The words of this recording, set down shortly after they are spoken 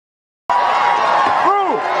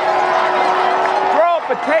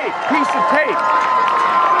a tape, piece of tape.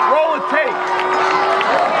 Roll of tape.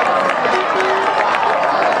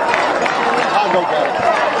 I'll go get it.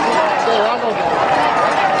 There, I'll go get it.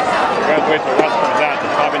 We're going to wait for Russ for that.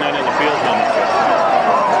 They're probably not in the field now.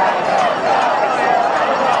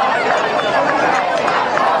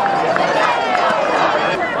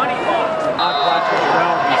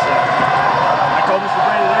 I told Mr.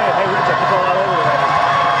 Brady today, hey Rich, I put all that over there.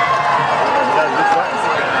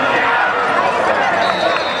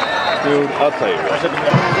 Dude, I'll tell you what.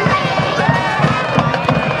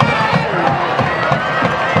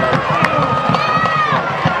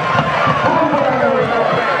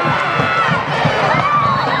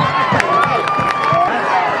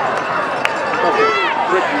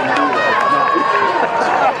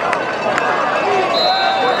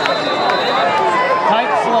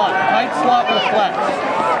 Tight slot with a flex.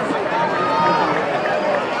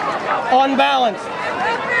 Unbalanced.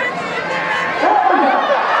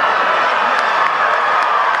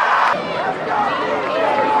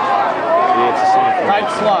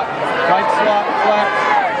 Tight slot, flex.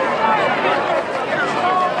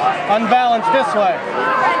 Unbalanced this way.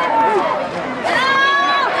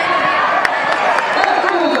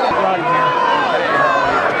 Run here.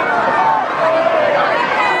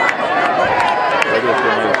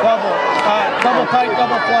 Double tight,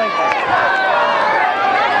 double flank.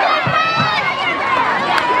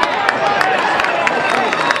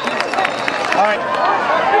 All right.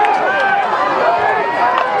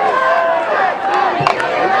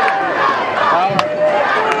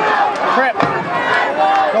 Trip.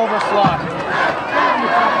 Over slot.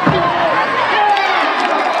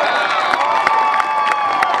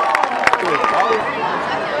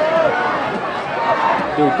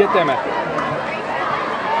 Dude, get them at.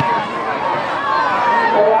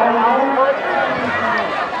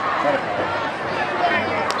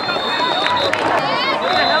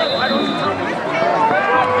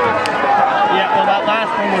 Yeah, well that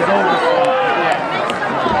last one was over.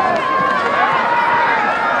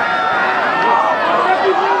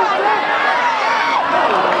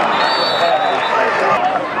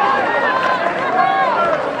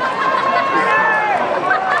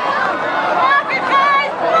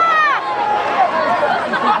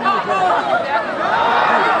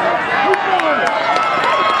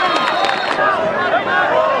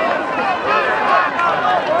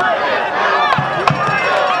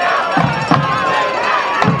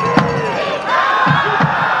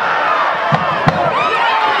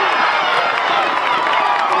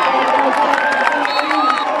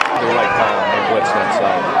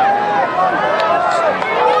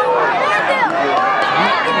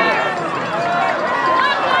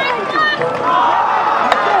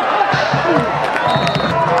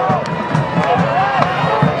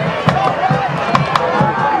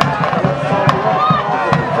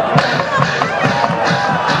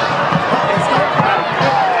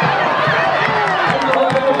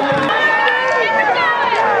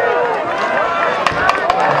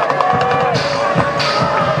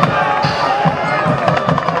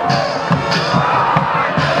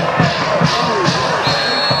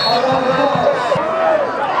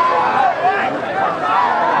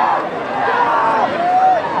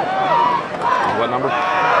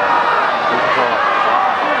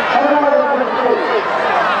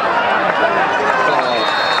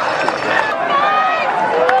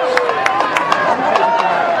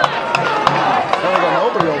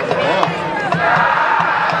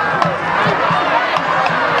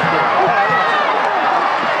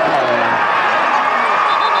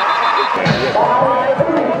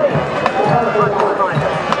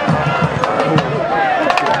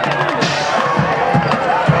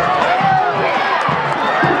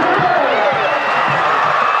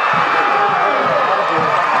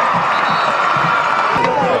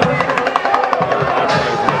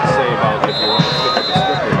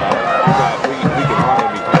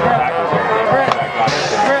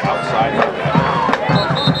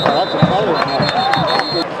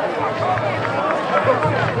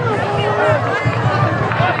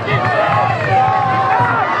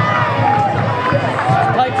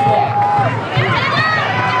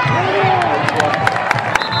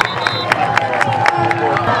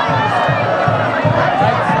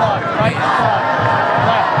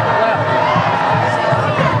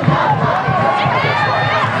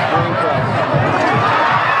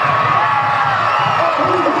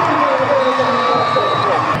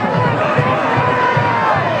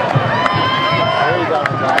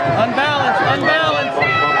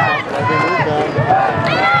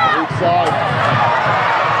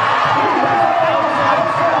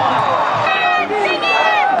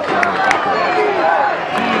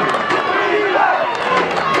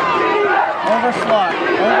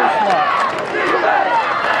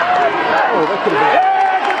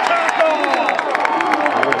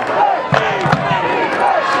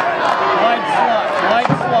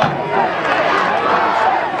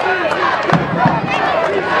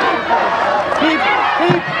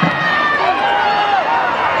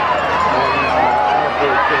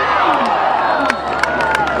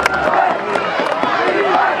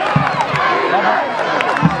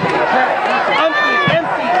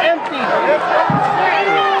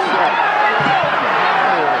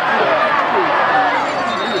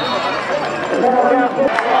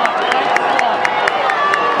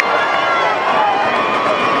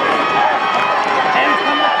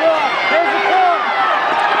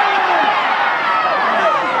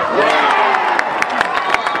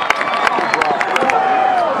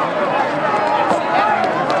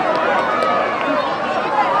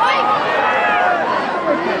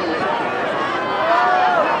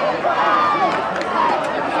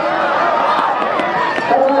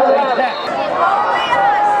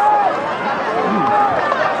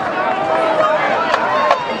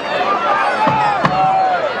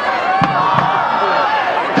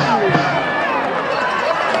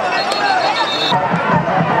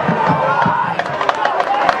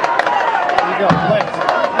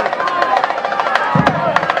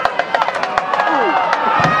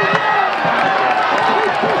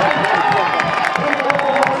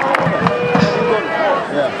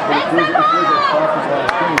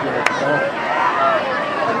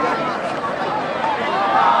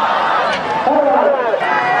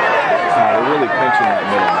 really pinching that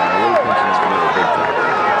middle, man. Really pinching that middle big time.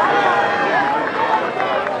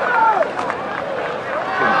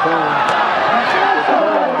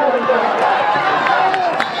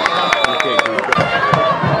 Okay, dude.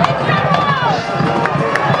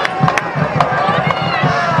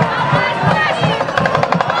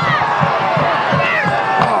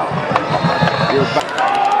 You're back.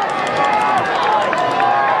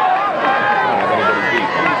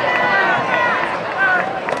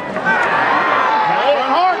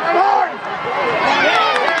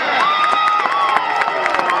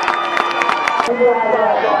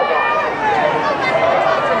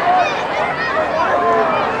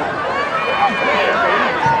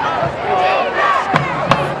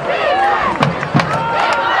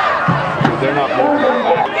 They're not moving them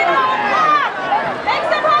back. Make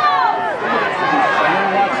some holes!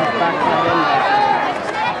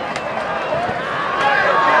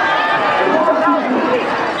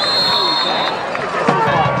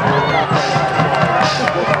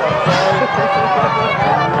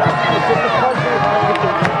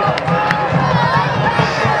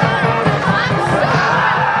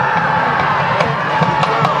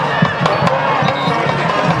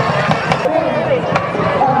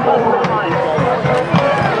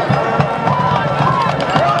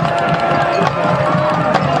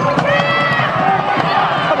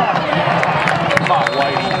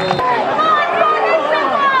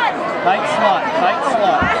 Tight slot, tight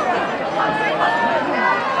slot.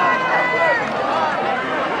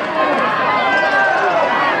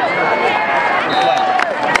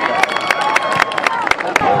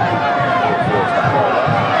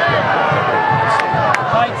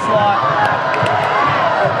 Tight slot.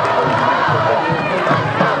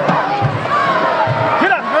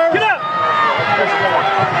 Get up! Get up!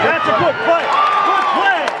 That's a good play! Good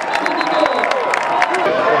play!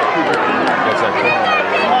 That's that corner.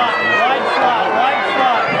 Slot, wide slot, wide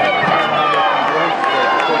slot.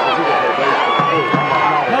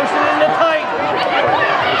 Motion into tight.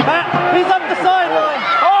 Matt, he's up the sideline.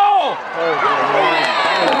 Oh!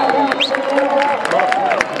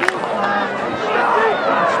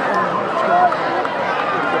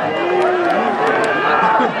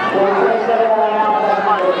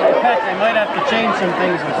 Heck, they might have to change some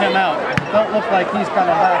things with him out. Don't look like he's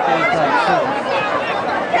coming back anytime soon.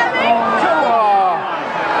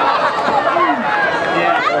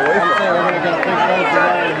 Yeah, I'm saying we're going to get a big goal for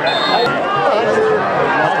Ryan.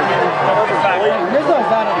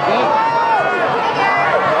 Rizzo's out of the game.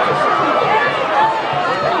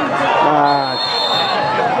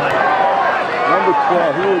 Number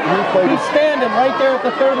 12, he played He's standing right there at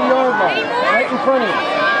the 30-yard line, right in front of you.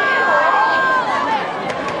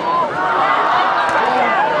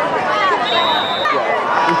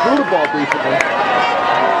 He threw the ball decently.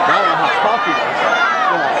 I don't know how tough he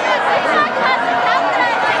was.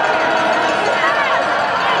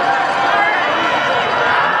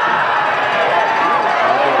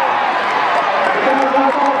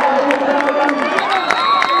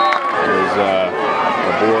 There's a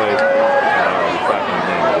boy, fucking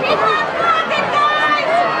name.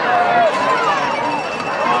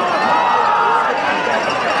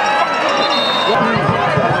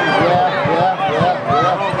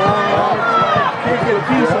 Can't get a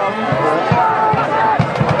piece of him.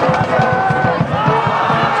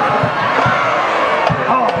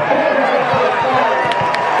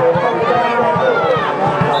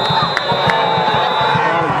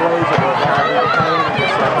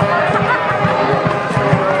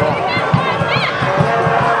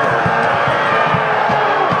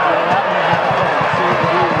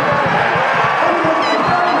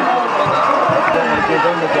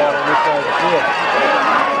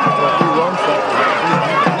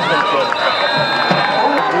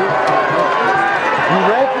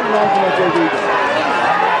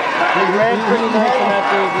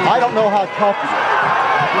 I don't know how tough he is.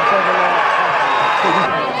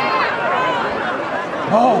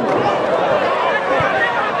 Oh!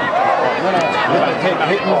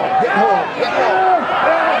 Hit home.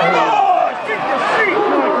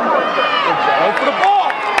 Go for the ball!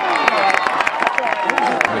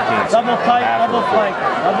 Double tight, double flank.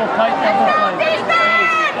 Double tight, double flank.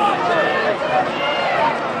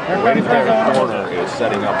 Here Right comes there in the Rizzo. corner is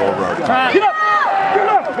setting up over our top. Get up!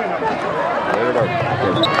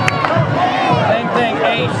 Same thing,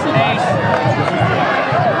 ace, ace.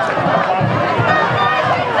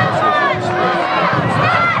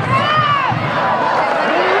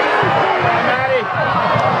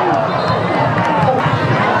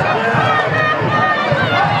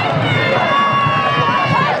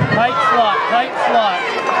 Tight slot, tight slot.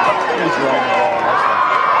 He's running the ball.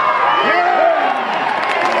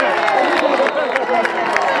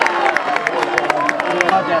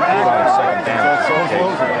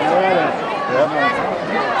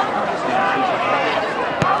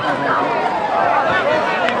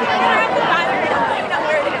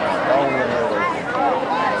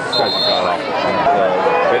 guys have got off and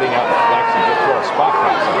bidding out the flex and just throw a spot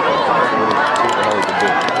pass out there. See what the hell he can do.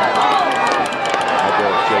 I'll go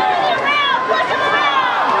with Jake.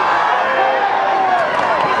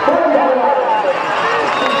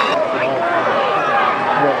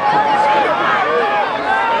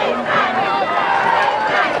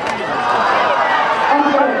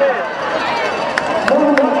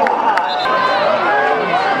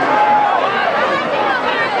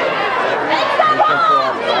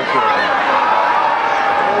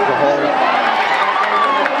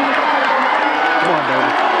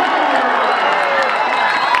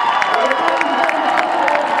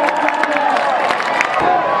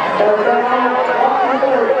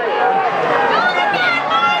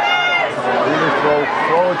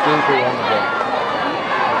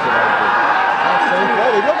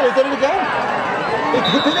 They did it again. They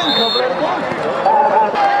didn't cover it again.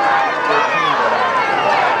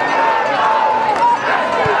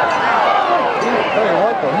 Tell you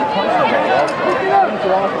what though, he punched the ball.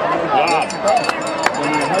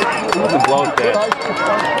 He was blown dead. I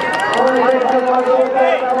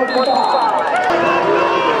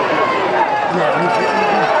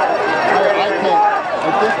can't,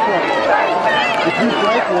 at this point, if you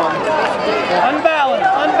break one,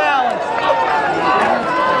 Unbalanced.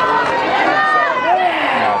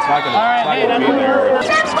 It's not going to be there.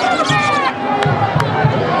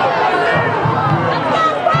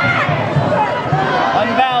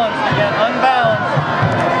 Unbalanced again, unbalanced.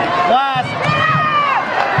 Last.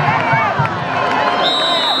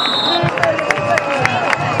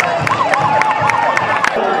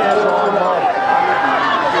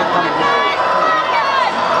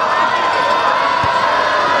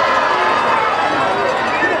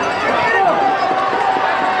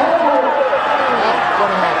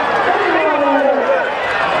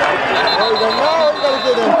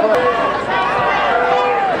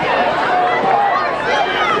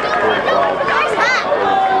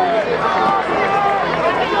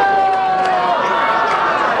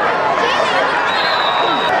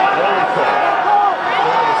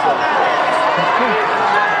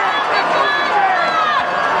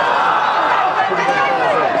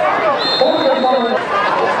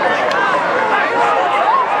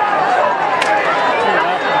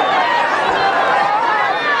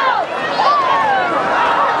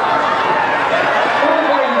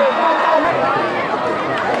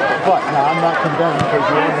 I'm not condemned because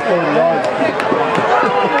you're in the 30 yards.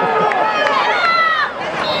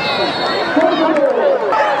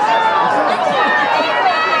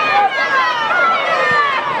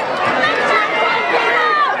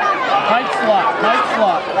 Tight slot, tight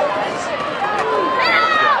slot.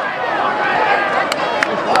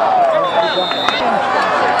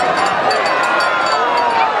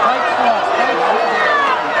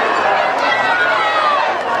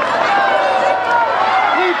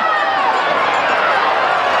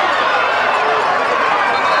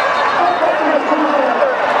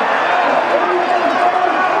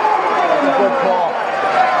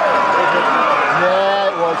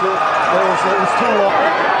 It was too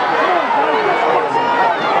long.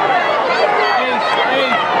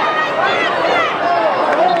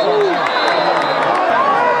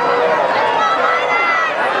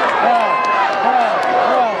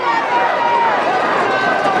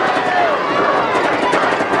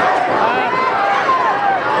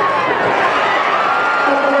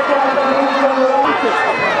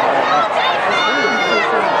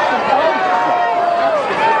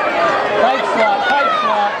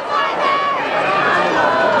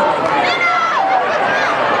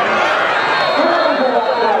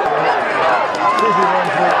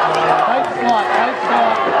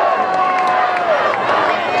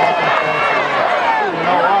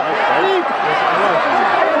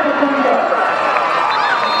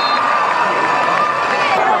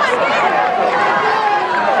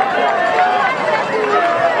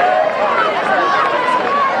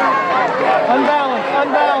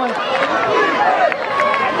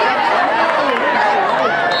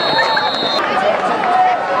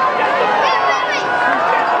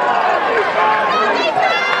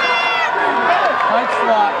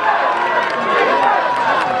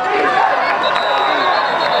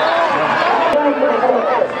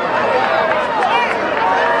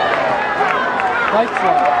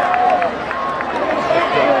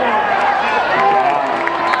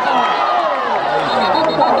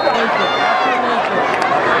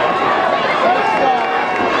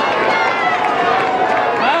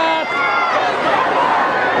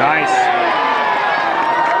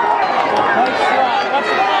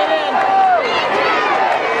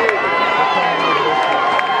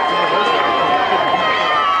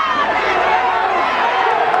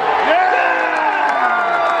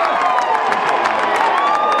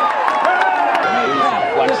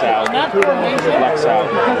 pass out.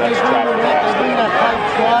 That's traffic. They're that tight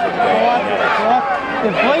slot,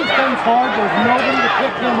 if Blake comes hard, there's nobody to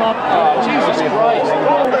pick him up. Oh, Jesus Christ. I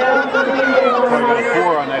got a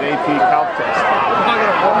 4 on that AP calc test.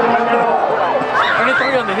 I get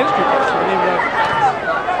 3 on the history test.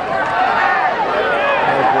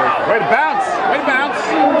 Way to bounce! Way to bounce!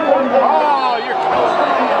 Oh, you're close.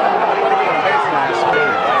 That's nice.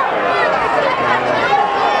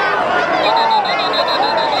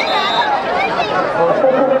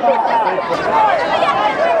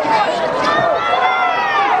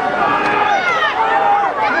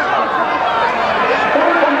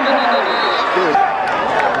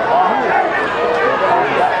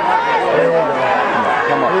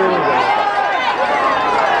 Come on.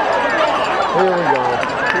 Here we go.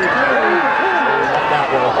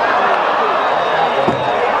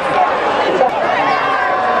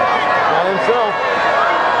 By himself.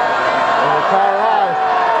 And the car eyes.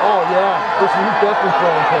 Oh yeah, this is definitely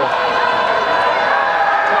throwing to.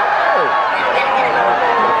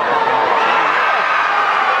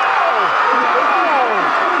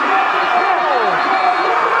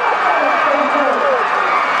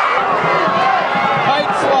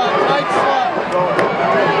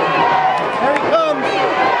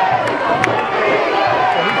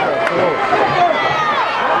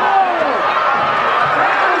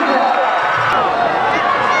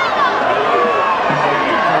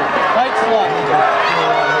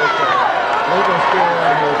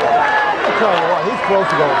 He's close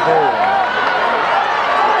to going forward.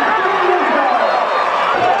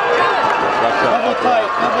 Double tight.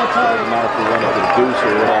 Doesn't matter if we run it to the deuce or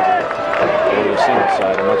whatever. Or the single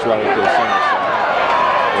side. I'd much rather do a single side.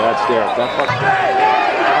 Yeah, that's there. That fuck.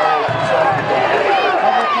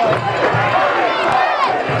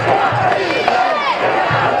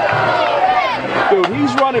 Dude,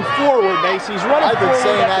 he's running forward, Mace. He's running I've been forward.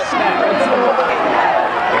 saying that.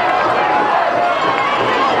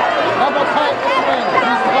 Double tight swing.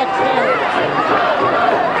 He's flexed in.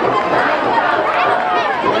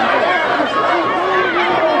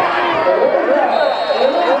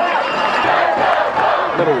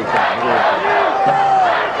 Middle recon.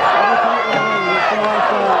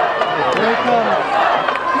 Here he comes.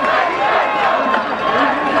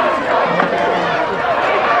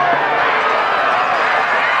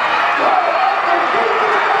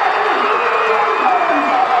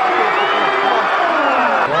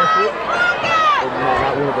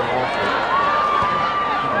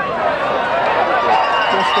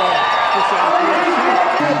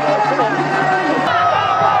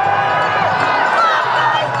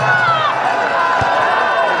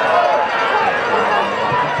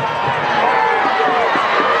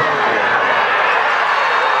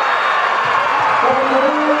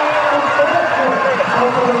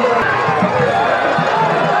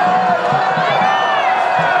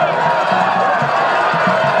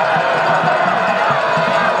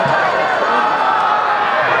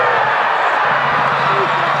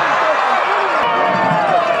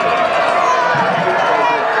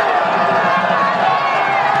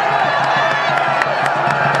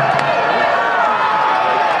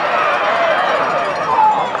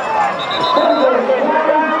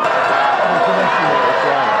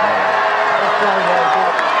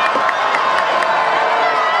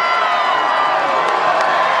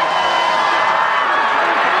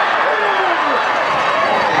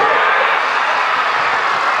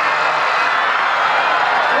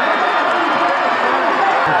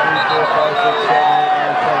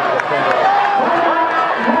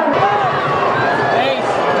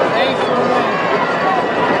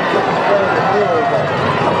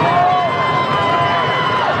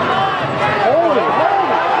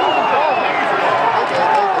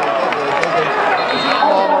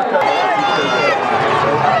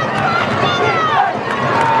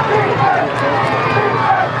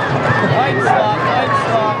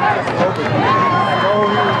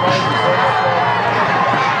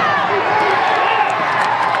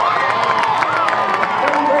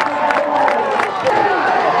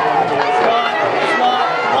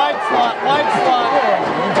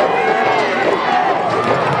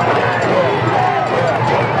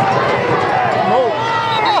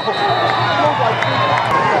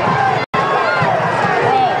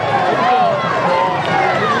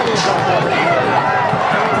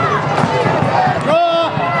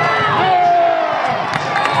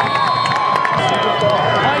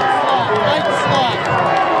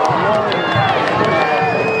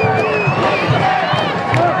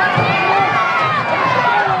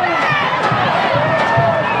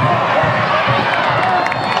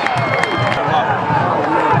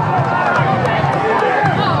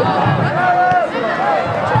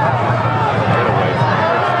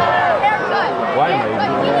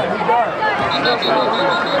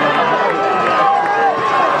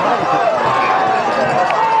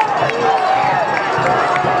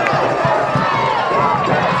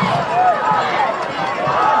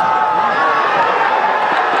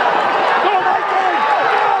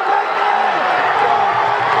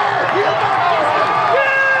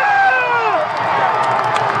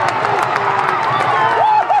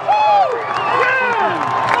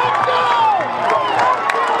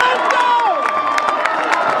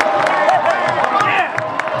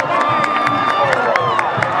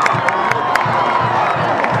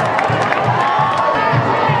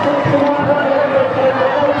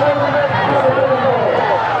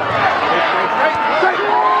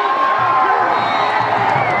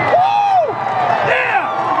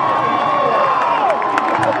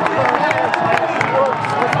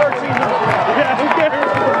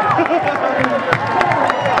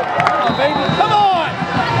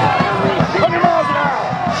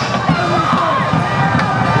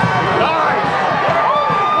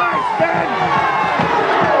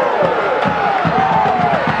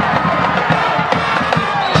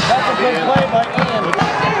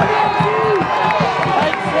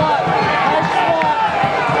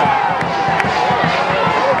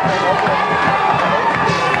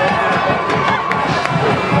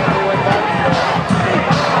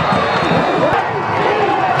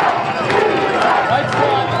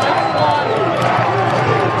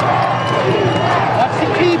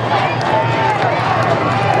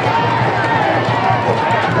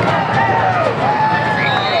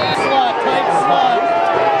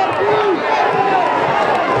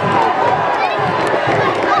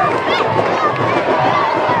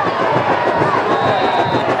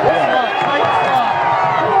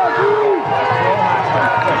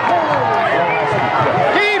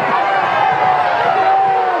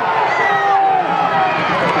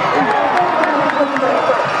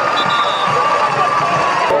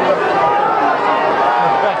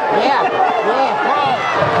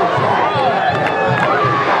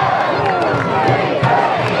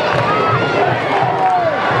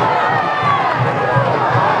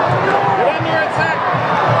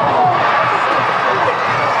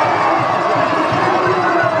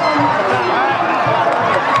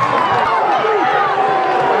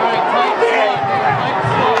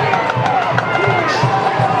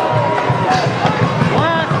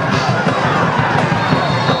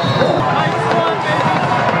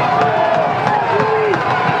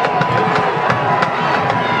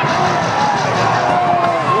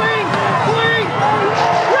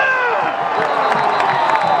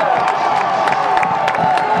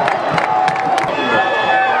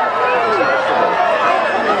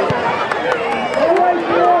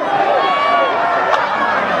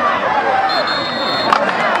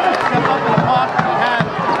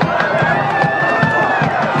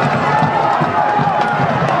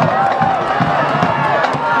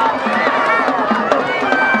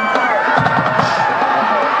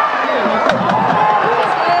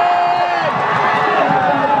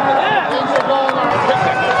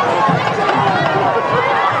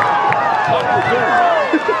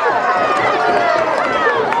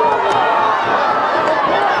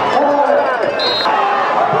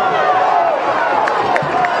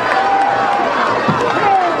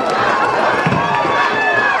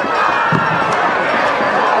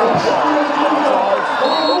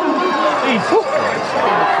 Jesus,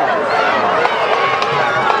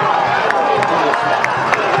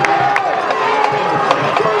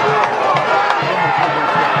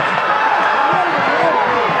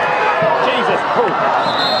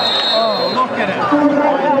 oh, look at it.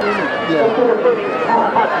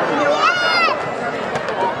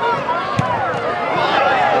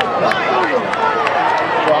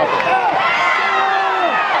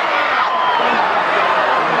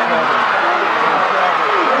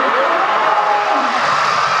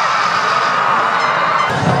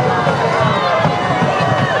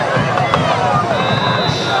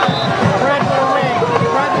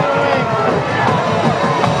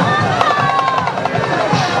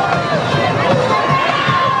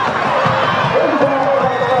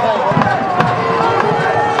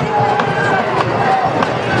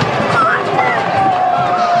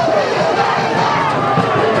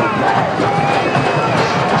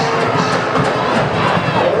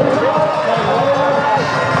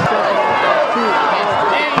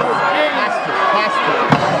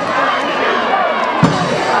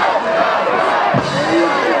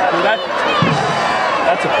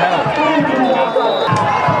 That's a penalty.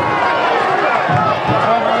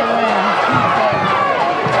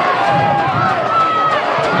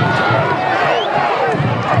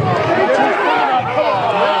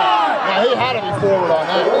 Now he had to be forward on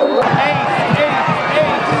that.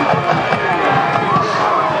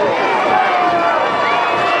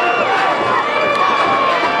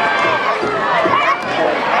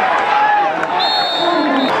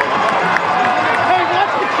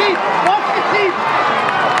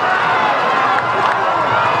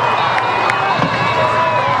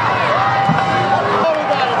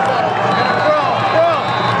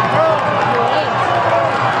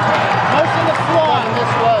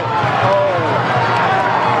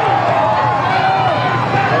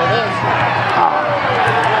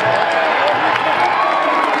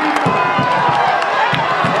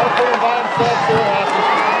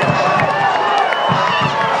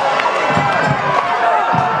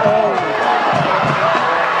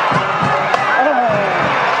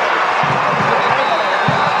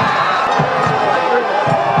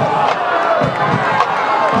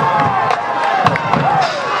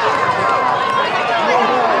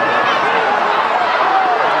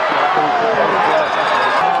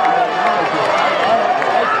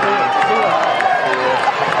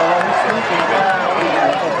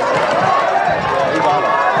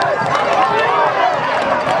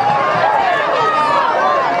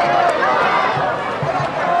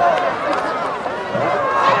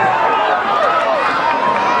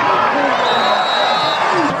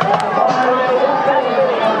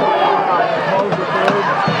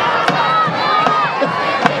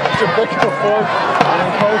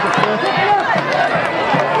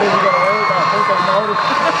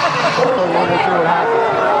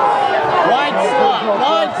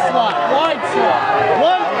 Wide slot.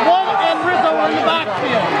 One and Rizzo in the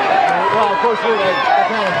backfield. Well, of course, that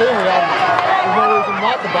kind of thing, there's no reason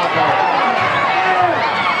not to back out.